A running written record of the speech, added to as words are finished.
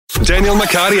Daniel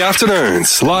McCarty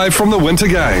Afternoons, live from the Winter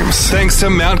Games. Thanks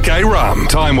to Mount Gay Rum.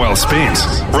 Time well spent.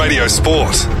 Radio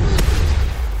Sport.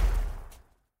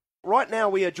 Right now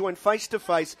we are joined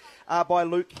face-to-face by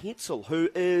Luke Hetzel, who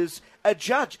is a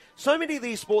judge. So many of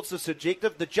these sports are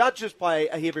subjective. The judges play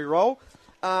a heavy role.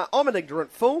 I'm an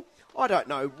ignorant fool. I don't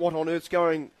know what on earth's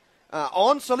going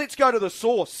on, so let's go to the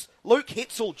source. Luke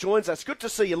Hetzel joins us. Good to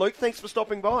see you, Luke. Thanks for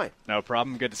stopping by. No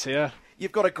problem. Good to see you.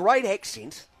 You've got a great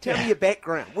accent. Tell me your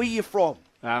background. Where are you from?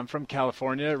 I'm from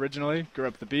California originally. Grew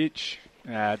up at the beach.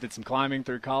 Did some climbing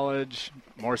through college,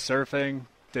 more surfing.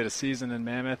 Did a season in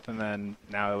Mammoth, and then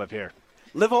now I live here.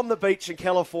 Live on the beach in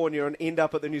California and end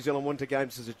up at the New Zealand Winter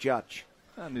Games as a judge.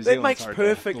 That makes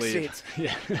perfect sense.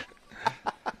 Yeah.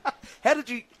 How did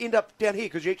you end up down here?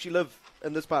 Because you actually live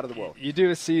in this part of the world. You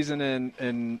do a season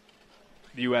in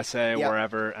the USA,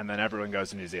 wherever, and then everyone goes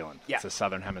to New Zealand. Yep. It's a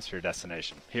Southern Hemisphere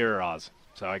destination, here or Oz.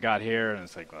 So I got here, and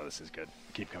it's like, well, this is good.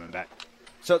 Keep coming back.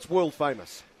 So it's world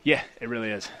famous. Yeah, it really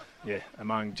is. Yeah,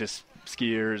 among just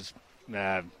skiers,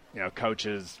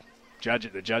 coaches,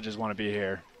 the judges want to be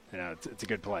here. It's a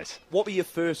good place. What were your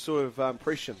first sort of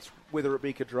impressions, whether it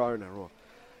be Cadrona or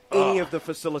any of the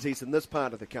facilities in this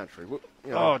part of the country?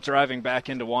 Driving back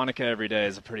into Wanaka every day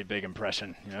is a pretty big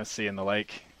impression. Seeing the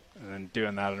lake and then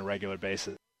doing that on a regular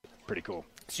basis, pretty cool.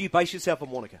 So you base yourself in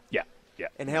Wanaka? Yeah.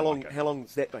 And how long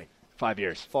has that been? 5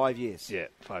 years. 5 years. Yeah,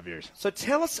 5 years. So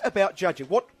tell us about judging.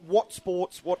 What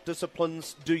sports, what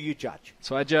disciplines do you judge?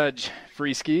 So I judge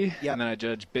free ski, and then I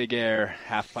judge big air,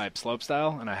 half pipe,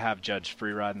 slopestyle, and I have judged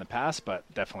free ride in the past, but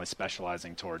definitely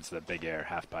specializing towards the big air,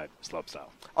 half pipe, slopestyle.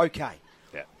 Okay.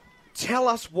 Yeah. Tell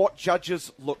us what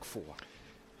judges look for.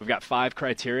 We've got 5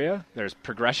 criteria. There's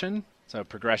progression. So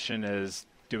progression is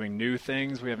doing new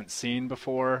things we haven't seen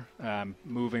before,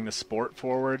 moving the sport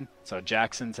forward. So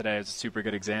Jackson today is a super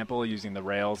good example, using the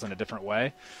rails in a different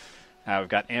way. We've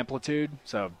got amplitude,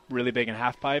 so really big in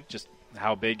half pipe, just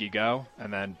how big you go.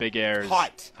 And then big air is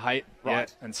height. Right. Yeah.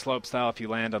 And slope style, if you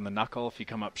land on the knuckle, if you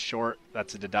come up short,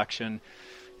 that's a deduction.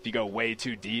 If you go way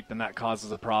too deep and that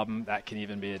causes a problem, that can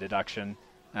even be a deduction.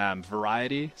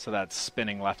 Variety, so that's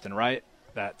spinning left and right.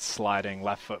 That's sliding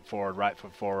left foot forward, right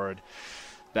foot forward.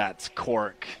 That's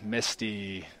cork,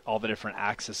 misty, all the different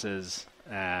axes,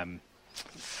 different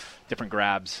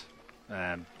grabs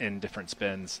in different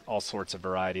spins, all sorts of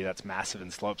variety. That's massive in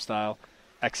slope style.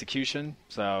 Execution,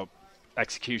 so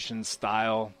execution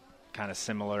style, kind of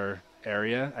similar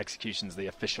area. Execution's the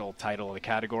official title of the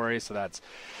category, so that's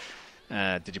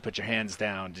did you put your hands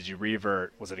down? Did you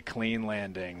revert? Was it a clean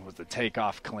landing? Was the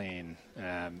takeoff clean?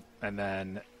 And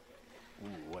then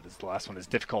what is the last one? Is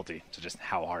difficulty. So just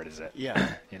how hard is it?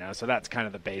 Yeah. So that's kind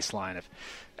of the baseline. If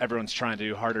everyone's trying to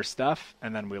do harder stuff,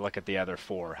 and then we look at the other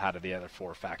 4. How do the other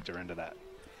 4 factor into that?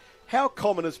 How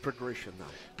common is progression, though?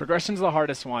 Progression's the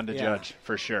hardest one to judge,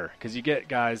 for sure, because you get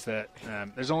guys that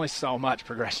there's only so much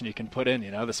progression you can put in.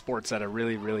 The sport's at a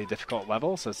really, really difficult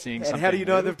level, so seeing something. And how do you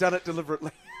know new, they've done it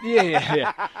deliberately?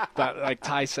 Yeah. But like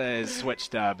Taisei's switch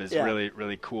dub is really,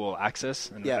 really cool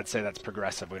axis, and I'd say that's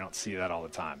progressive. We don't see that all the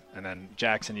time. And then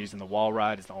Jackson using the wall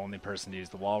ride is the only person to use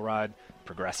the wall ride,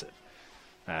 progressive.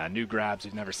 New grabs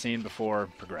we've never seen before,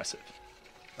 progressive.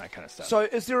 That kind of stuff. So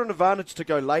is there an advantage to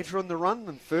go later in the run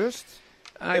than first?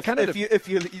 If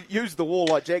you use the wall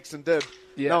like Jackson did,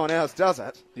 no one else does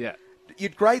it. Yeah.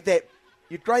 You'd grade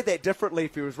that differently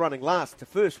if he was running last to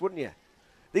first, wouldn't you?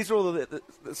 These are all the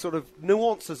sort of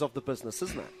nuances of the business,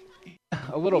 isn't it?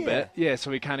 A little bit, yeah. So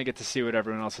we kind of get to see what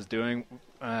everyone else is doing.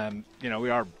 We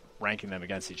are ranking them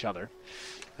against each other.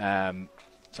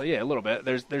 So yeah, a little bit.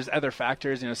 There's other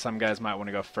factors. Some guys might want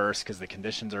to go first because the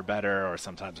conditions are better, or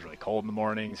sometimes it's really cold in the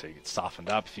morning, so you get softened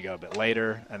up if you go a bit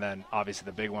later. And then obviously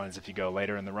the big one is if you go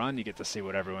later in the run, you get to see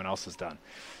what everyone else has done.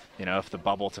 If the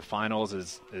bubble to finals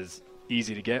is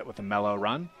easy to get with a mellow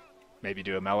run, maybe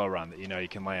do a mellow run that you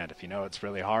can land. If it's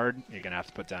really hard, you're going to have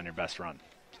to put down your best run.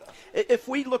 If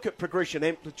we look at progression,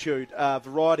 amplitude,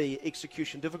 variety,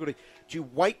 execution, difficulty, do you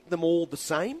weight them all the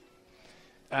same?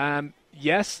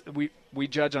 Yes, we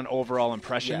judge on overall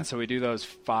impression, so we do those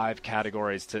 5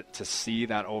 categories to see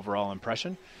that overall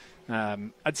impression.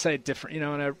 I'd say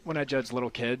different. When I judge little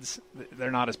kids,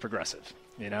 they're not as progressive.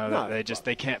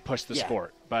 They can't push the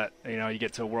sport. But you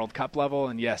get to a World Cup level,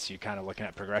 and yes, you're kind of looking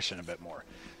at progression a bit more.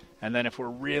 And then if we're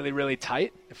really, really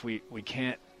tight, if we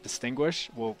can't distinguish,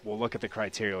 we'll look at the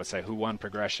criteria. We'll say who won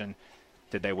progression,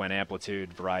 did they win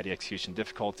amplitude, variety, execution,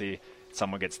 difficulty.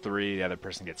 Someone gets 3, the other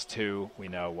person gets 2. We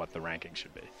know what the ranking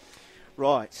should be.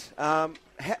 Right. How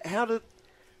do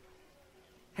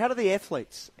the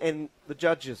athletes and the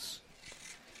judges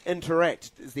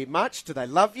interact? Is there much? Do they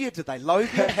love you? Do they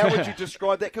loathe you? How would you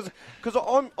describe that? Because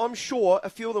I'm sure a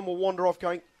few of them will wander off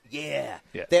going, yeah,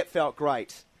 that felt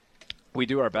great. We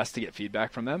do our best to get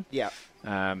feedback from them. Yeah.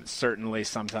 Certainly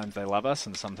sometimes they love us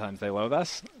and sometimes they loathe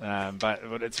us. But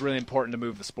it's really important to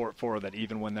move the sport forward, that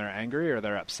even when they're angry or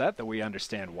they're upset, that we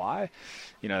understand why.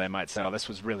 You know, they might say, oh, this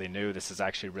was really new. This is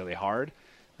actually really hard.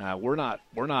 We're not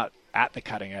at the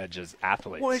cutting edge as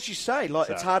athletes. Well, as you say,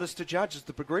 it's hardest to judge is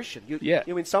the progression.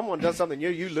 When someone does something new,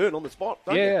 you learn on the spot,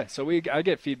 don't you? Yeah. So I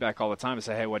get feedback all the time and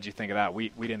say, hey, what'd you think of that? We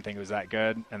didn't think it was that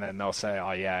good. And then they'll say,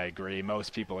 oh, yeah, I agree.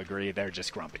 Most people agree. They're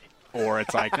just grumpy. Or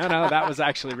it's like, no, that was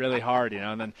actually really hard,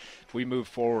 And then if we move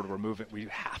forward, we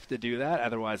have to do that.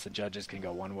 Otherwise, the judges can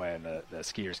go one way and the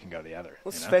skiers can go the other.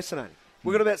 Well, this is fascinating.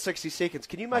 We've got about 60 seconds.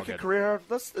 Can you make a career out of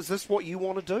this? Is this what you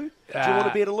want to do? Do you want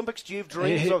to be at Olympics? Do you have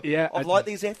dreams of like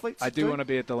these athletes? I do want to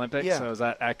be at the Olympics. Yeah. So I was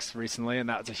at X recently, and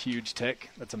that was a huge tick.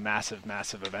 That's a massive,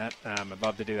 massive event. I'd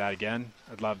love to do that again.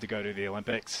 I'd love to go to the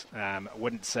Olympics. I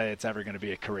wouldn't say it's ever going to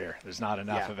be a career. There's not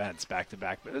enough events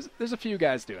back-to-back. But there's a few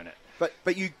guys doing it.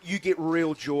 But you get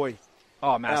real joy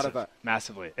out of it.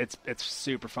 Massively. It's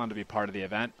super fun to be part of the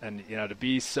event. And, to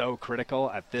be so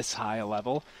critical at this high a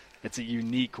level, it's a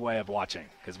unique way of watching,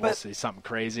 because we'll see something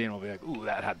crazy and we'll be like, ooh,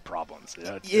 that had problems.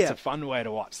 It's a fun way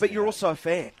to watch. But you're also a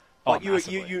fan.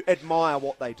 You admire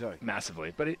what they do.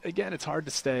 Massively. But again, it's hard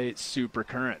to stay super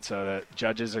current, so that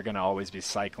judges are going to always be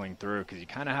cycling through, because you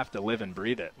kind of have to live and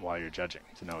breathe it while you're judging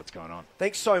to know what's going on.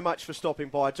 Thanks so much for stopping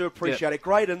by. I do appreciate it.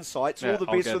 Great insights. All the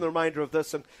best for the remainder of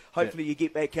this, and hopefully you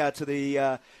get back to the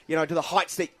to the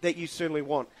heights that you certainly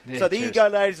want. So there you go,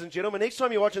 ladies and gentlemen. Next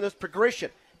time you're watching this, progression,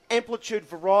 amplitude,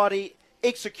 variety,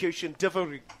 execution,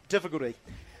 difficulty.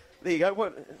 There you go.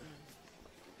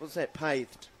 What's that?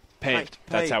 Paved.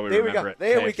 That's how we there remember it.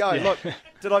 There we go. Look,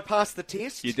 did I pass the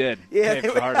test? You did. Yeah,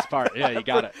 Paved, the hardest part. Yeah, you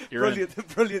got it.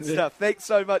 Brilliant stuff. Thanks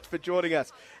so much for joining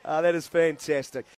us. That is fantastic.